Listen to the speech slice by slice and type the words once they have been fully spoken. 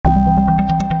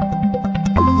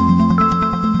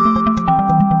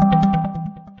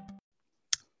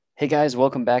Hey guys,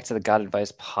 welcome back to the God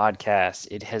Advice podcast.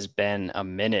 It has been a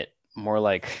minute, more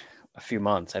like a few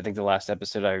months. I think the last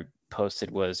episode I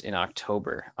posted was in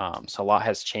October. So a lot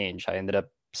has changed. I ended up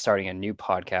starting a new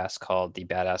podcast called the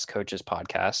Badass Coaches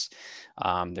Podcast.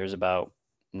 There's about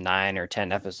 9 or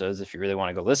 10 episodes if you really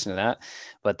want to go listen to that.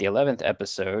 But the 11th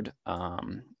episode,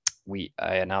 I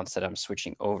announced that I'm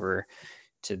switching over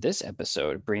to this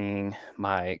episode, bringing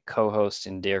my co-host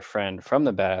and dear friend from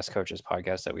the Badass Coaches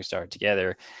podcast that we started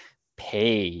together,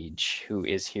 Paige, who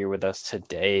is here with us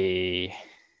today.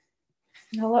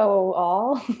 Hello,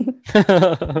 all.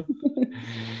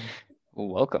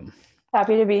 Welcome.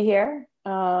 Happy to be here.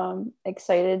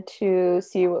 Excited to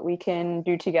see what we can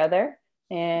do together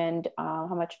and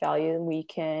how much value we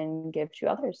can give to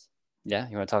others. Yeah,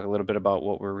 you want to talk a little bit about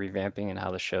what we're revamping and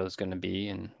how the show is going to be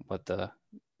and what the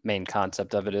main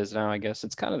concept of it is now? I guess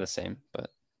it's kind of the same,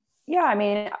 but Yeah, I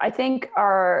mean, I think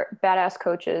our Badass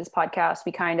Coaches podcast,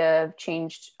 we kind of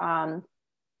changed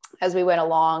as we went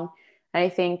along. And I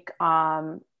think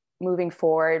moving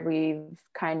forward, we've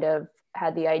kind of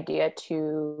had the idea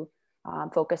to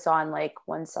focus on like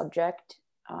one subject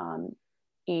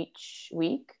each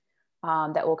week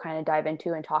that we'll kind of dive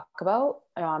into and talk about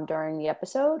during the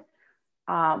episode.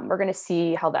 We're going to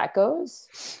see how that goes,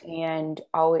 and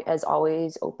as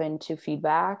always, open to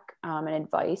feedback and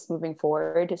advice moving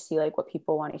forward to see like what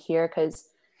people want to hear, because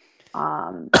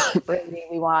really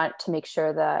we want to make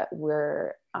sure that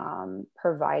we're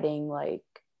providing like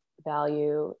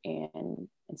value and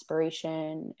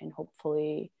inspiration and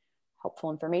hopefully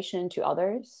helpful information to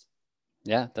others.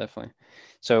 yeah, definitely.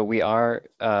 So we are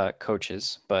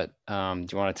coaches, but do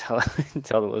you want to tell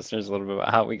tell the listeners a little bit about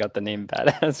how we got the name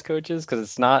Badass Coaches? Because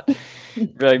it's not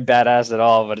really badass at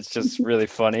all, but it's just really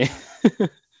funny.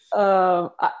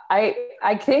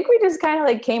 I think we just kind of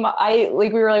like came up. We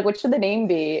were like, what should the name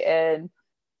be? And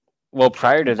Well,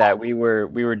 prior to that, we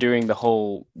were doing the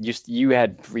whole you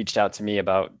had reached out to me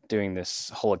about doing this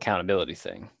whole accountability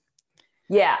thing.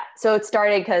 yeah, so it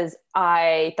started because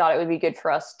I thought it would be good for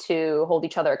us to hold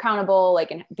each other accountable, like,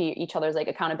 and be each other's like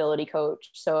accountability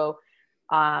coach. So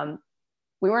um,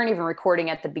 we weren't even recording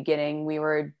at the beginning. We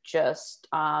were just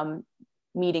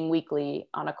meeting weekly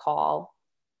on a call,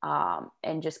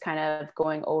 and just kind of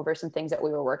going over some things that we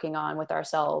were working on with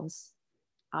ourselves,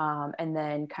 and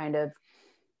then kind of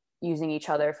using each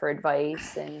other for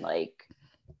advice and like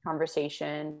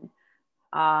conversation.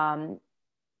 Um,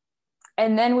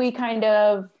 and then we kind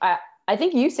of, I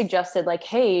think you suggested like,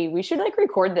 hey, we should like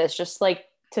record this just like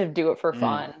to do it for Mm.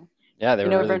 fun. Yeah, they You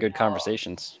were really never good know.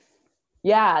 conversations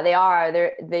Yeah, they are.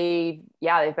 They've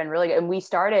been really good. And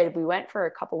we went for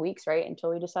a couple weeks, right? Until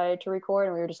we decided to record,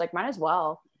 and we were just like, might as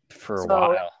well. for a So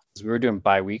while. 'Cause we were doing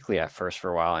bi-weekly at first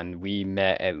for a while, and we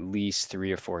met at least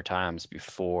 3 or 4 times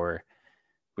before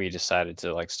we decided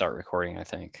to like start recording, I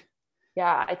think.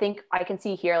 yeah, I think I can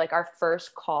see here like our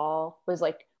first call was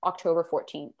like October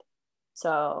 14th.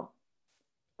 So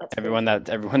that's Everyone crazy. that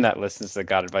everyone that listens to the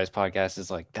God Advice podcast is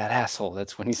like, that asshole,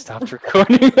 that's when he stopped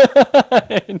recording.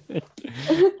 I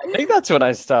think that's when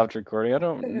I stopped recording. I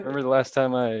don't remember the last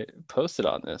time I posted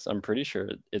on this. I'm pretty sure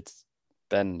it's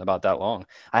been about that long.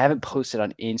 I haven't posted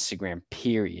on Instagram,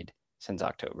 period, since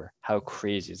October. How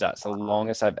crazy is that? It's the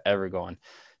longest I've ever gone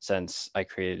since I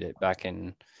created it back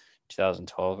in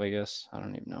 2012, I guess. I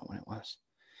don't even know when it was.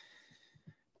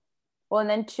 Well, and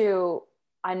then too,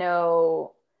 I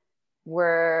know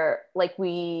we're like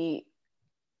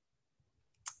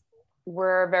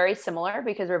we're very similar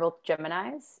because we're both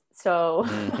Geminis. So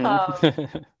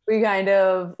Hmm. we kind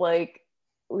of like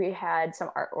we had some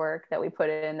artwork that we put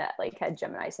in that like had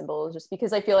Gemini symbols, just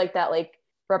because I feel like that like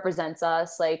represents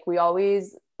us. Like we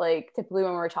always like typically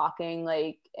when we're talking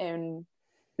like and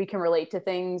we can relate to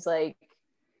things, like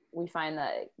we find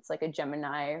that it's like a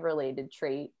Gemini related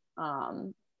trait.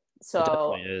 It So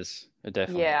definitely is. It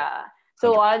definitely is. yeah. So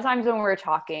a 100. lot of times when we're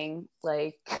talking,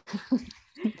 like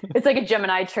it's like a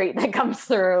Gemini trait that comes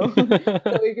through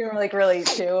that we can like relate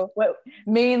to. What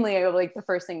mainly like the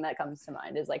first thing that comes to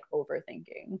mind is like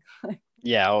overthinking.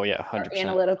 Yeah, oh yeah, Our 100%.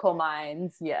 analytical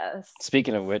minds, yes.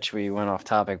 Speaking of which, we went off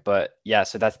topic, but yeah,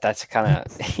 so that's kind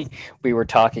of we were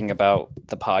talking about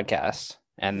the podcast,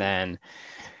 and then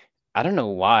I don't know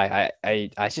why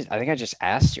I think I just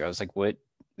asked you. I was like, what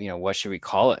should we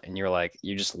call it? And you're like,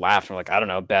 you just laughed. And we're like, I don't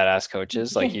know, badass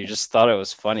coaches. Like you just thought it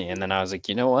was funny, and then I was like,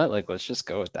 you know what? Like let's just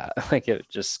go with that. Like it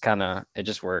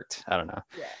just worked. I don't know,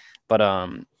 Yeah. but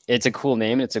it's a cool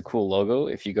name. It's a cool logo.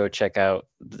 If you go check out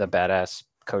the Badass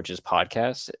Coaches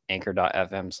podcast,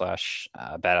 anchor.fm/,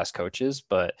 badass coaches.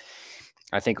 But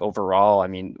I think overall, I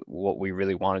mean, what we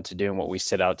really wanted to do and what we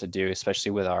set out to do,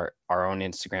 especially with our own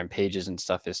Instagram pages and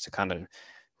stuff, is to kind of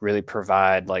really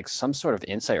provide like some sort of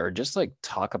insight or just like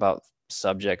talk about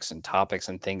subjects and topics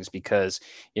and things, because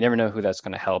you never know who that's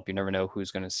going to help. You never know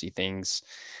who's going to see things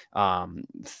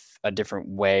a different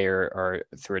way, or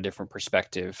through a different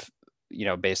perspective,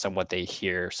 based on what they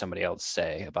hear somebody else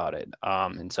say about it.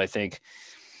 And so I think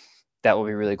that will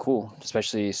be really cool,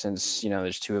 especially since,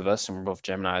 there's two of us and we're both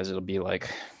Geminis. It'll be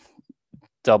like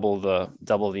double the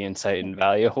insight and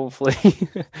value, hopefully.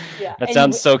 Yeah. That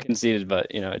sounds so conceited, but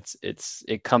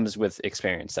it comes with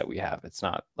experience that we have. It's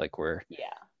not like we're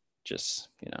just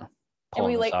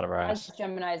pulling this out of our as ass.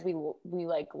 Geminis, we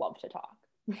like love to talk.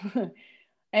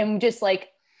 And just like,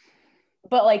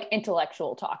 but like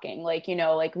intellectual talking, like,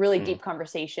 like really deep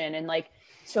conversation. And like,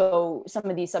 so some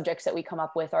of these subjects that we come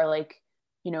up with are like,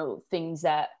 things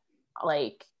that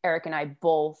like Eric and I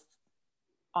both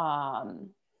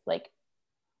like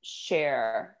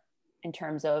share in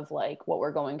terms of like what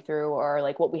we're going through, or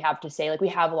like what we have to say. Like we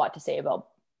have a lot to say about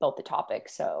both the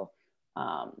topics. So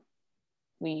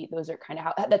those are kind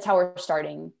of that's how we're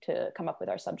starting to come up with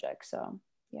our subjects. So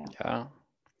yeah.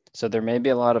 So there may be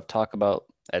a lot of talk about,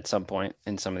 at some point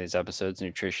in some of these episodes,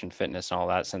 nutrition, fitness, and all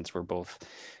that, since we're both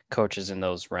coaches in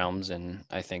those realms. And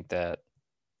I think that,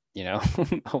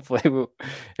 hopefully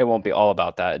it won't be all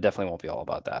about that. It definitely won't be all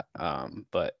about that.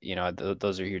 But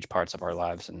those are huge parts of our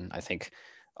lives. And I think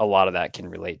a lot of that can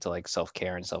relate to like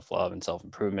self-care and self-love and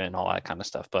self-improvement and all that kind of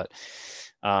stuff. But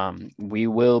we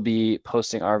will be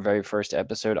posting our very first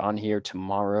episode on here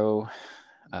tomorrow,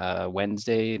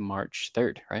 Wednesday, March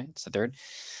 3rd, right? It's the 3rd.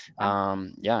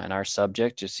 And our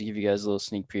subject, just to give you guys a little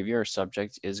sneak preview, our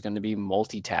subject is going to be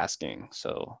multitasking.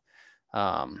 So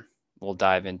we'll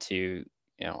dive into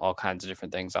all kinds of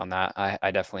different things on that.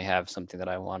 I definitely have something that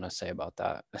I want to say about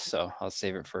that, so I'll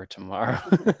save it for tomorrow.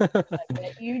 I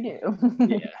bet you do.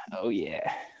 Yeah. Oh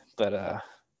yeah. But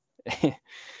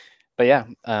but yeah,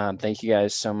 thank you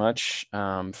guys so much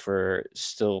for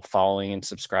still following and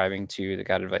subscribing to the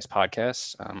Guided Advice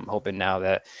podcast. I'm hoping now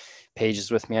that Paige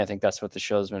is with me, I think that's what the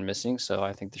show has been missing. So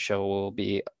I think the show will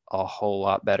be a whole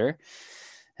lot better.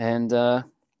 And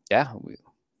we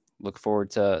look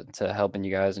forward to helping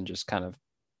you guys and just kind of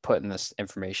putting this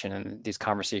information and these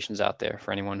conversations out there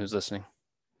for anyone who's listening.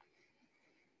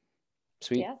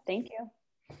 Sweet. Yeah, thank you.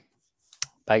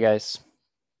 Bye, guys.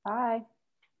 Bye.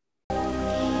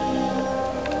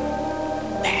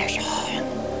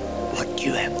 What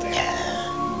you have